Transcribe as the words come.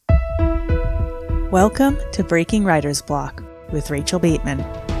Welcome to Breaking Writer's Block with Rachel Bateman.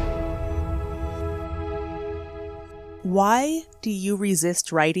 Why do you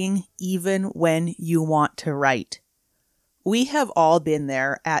resist writing even when you want to write? We have all been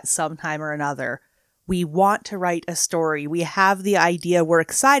there at some time or another. We want to write a story. We have the idea. We're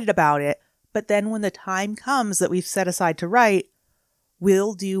excited about it. But then when the time comes that we've set aside to write,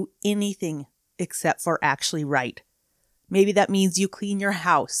 we'll do anything except for actually write. Maybe that means you clean your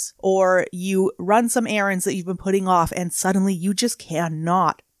house or you run some errands that you've been putting off and suddenly you just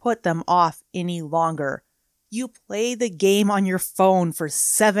cannot put them off any longer. You play the game on your phone for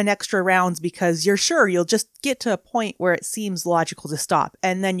 7 extra rounds because you're sure you'll just get to a point where it seems logical to stop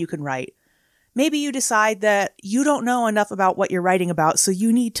and then you can write. Maybe you decide that you don't know enough about what you're writing about, so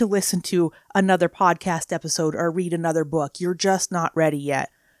you need to listen to another podcast episode or read another book. You're just not ready yet.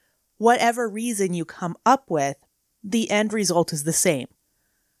 Whatever reason you come up with, the end result is the same.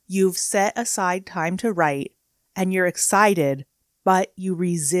 You've set aside time to write and you're excited, but you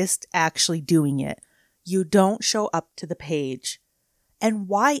resist actually doing it. You don't show up to the page. And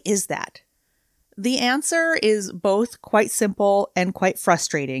why is that? The answer is both quite simple and quite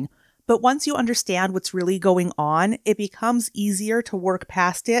frustrating. But once you understand what's really going on, it becomes easier to work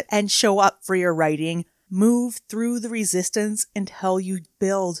past it and show up for your writing. Move through the resistance until you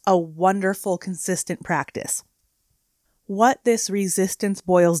build a wonderful, consistent practice. What this resistance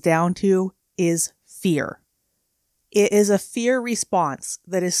boils down to is fear. It is a fear response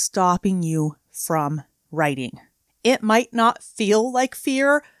that is stopping you from writing. It might not feel like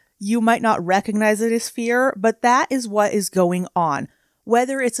fear. You might not recognize it as fear, but that is what is going on.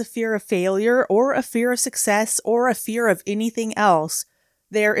 Whether it's a fear of failure or a fear of success or a fear of anything else,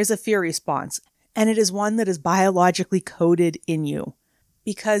 there is a fear response. And it is one that is biologically coded in you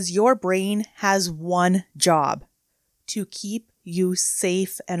because your brain has one job: to keep you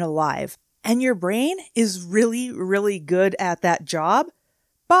safe and alive. And your brain is really, really good at that job,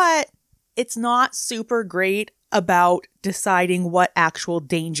 but it's not super great about deciding what actual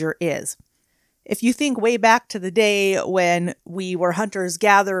danger is. If you think way back to the day when we were hunters,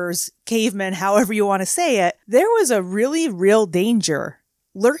 gatherers, cavemen, however you want to say it, there was a really real danger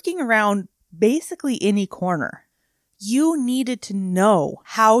lurking around basically any corner. You needed to know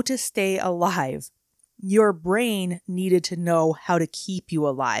how to stay alive. Your brain needed to know how to keep you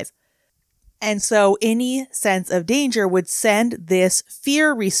alive. And so any sense of danger would send this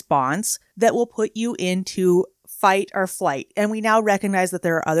fear response that will put you into fight or flight. And we now recognize that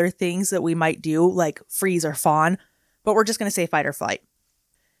there are other things that we might do, like freeze or fawn, but we're just going to say fight or flight.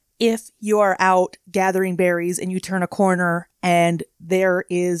 If you're out gathering berries and you turn a corner and there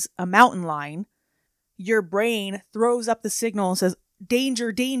is a mountain lion, your brain throws up the signal and says,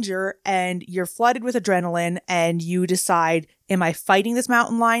 danger, danger, and you're flooded with adrenaline and you decide, am I fighting this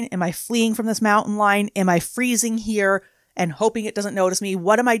mountain lion? Am I fleeing from this mountain lion? Am I freezing here and hoping it doesn't notice me?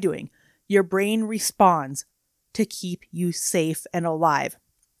 What am I doing? Your brain responds to keep you safe and alive.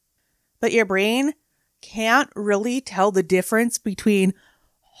 But your brain can't really tell the difference between,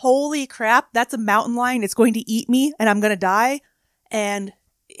 holy crap, that's a mountain lion, it's going to eat me and I'm going to die, and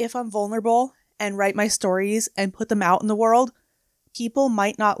if I'm vulnerable and write my stories and put them out in the world, people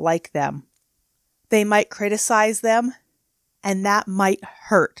might not like them. They might criticize them, and that might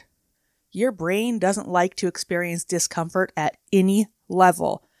hurt. Your brain doesn't like to experience discomfort at any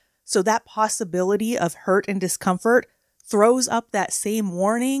level. So that possibility of hurt and discomfort throws up that same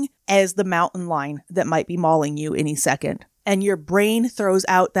warning as the mountain lion that might be mauling you any second. And your brain throws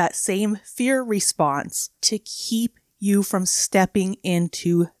out that same fear response to keep you from stepping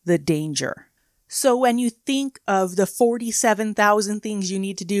into the danger. So when you think of the 47,000 things you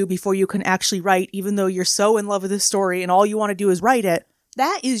need to do before you can actually write, even though you're so in love with the story and all you want to do is write it,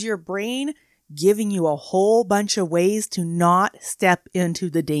 that is your brain giving you a whole bunch of ways to not step into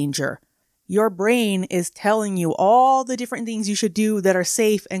the danger. Your brain is telling you all the different things you should do that are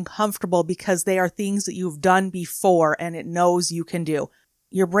safe and comfortable because they are things that you've done before and it knows you can do.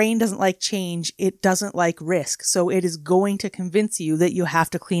 Your brain doesn't like change. It doesn't like risk. So it is going to convince you that you have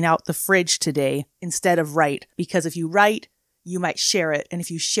to clean out the fridge today instead of write. Because if you write, you might share it. And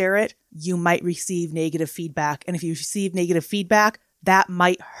if you share it, you might receive negative feedback. And if you receive negative feedback, that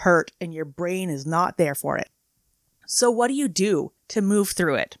might hurt and your brain is not there for it. So what do you do to move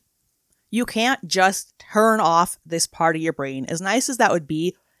through it? You can't just turn off this part of your brain. As nice as that would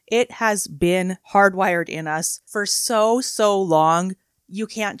be, it has been hardwired in us for so long. You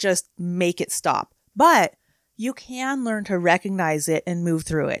can't just make it stop, but you can learn to recognize it and move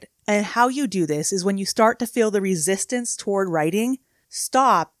through it. And how you do this is when you start to feel the resistance toward writing,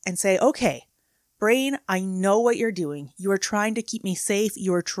 stop and say, okay, Brain, I know what you're doing. You are trying to keep me safe.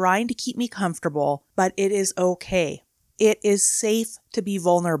 You are trying to keep me comfortable, but it is okay. It is safe to be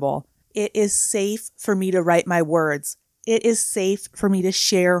vulnerable. It is safe for me to write my words. It is safe for me to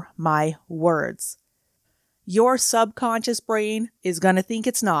share my words. Your subconscious brain is going to think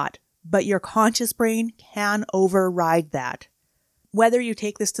it's not, but your conscious brain can override that. Whether you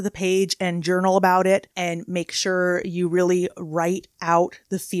take this to the page and journal about it and make sure you really write out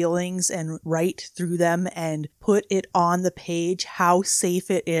the feelings and write through them and put it on the page how safe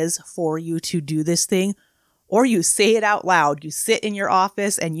it is for you to do this thing, or you say it out loud. You sit in your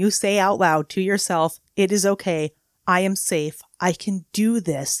office and you say out loud to yourself, it is okay. I am safe. I can do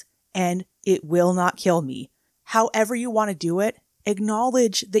this and it will not kill me. However you want to do it,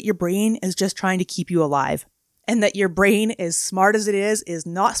 acknowledge that your brain is just trying to keep you alive. And that your brain, as smart as it is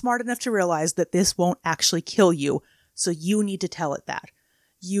not smart enough to realize that this won't actually kill you. So you need to tell it that.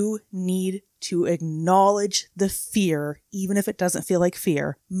 You need to acknowledge the fear, even if it doesn't feel like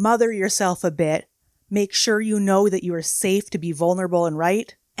fear. Mother yourself a bit. Make sure you know that you are safe to be vulnerable and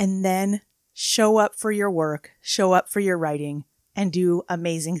write. And then show up for your work, show up for your writing, and do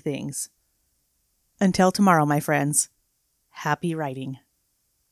amazing things. Until tomorrow, my friends, happy writing.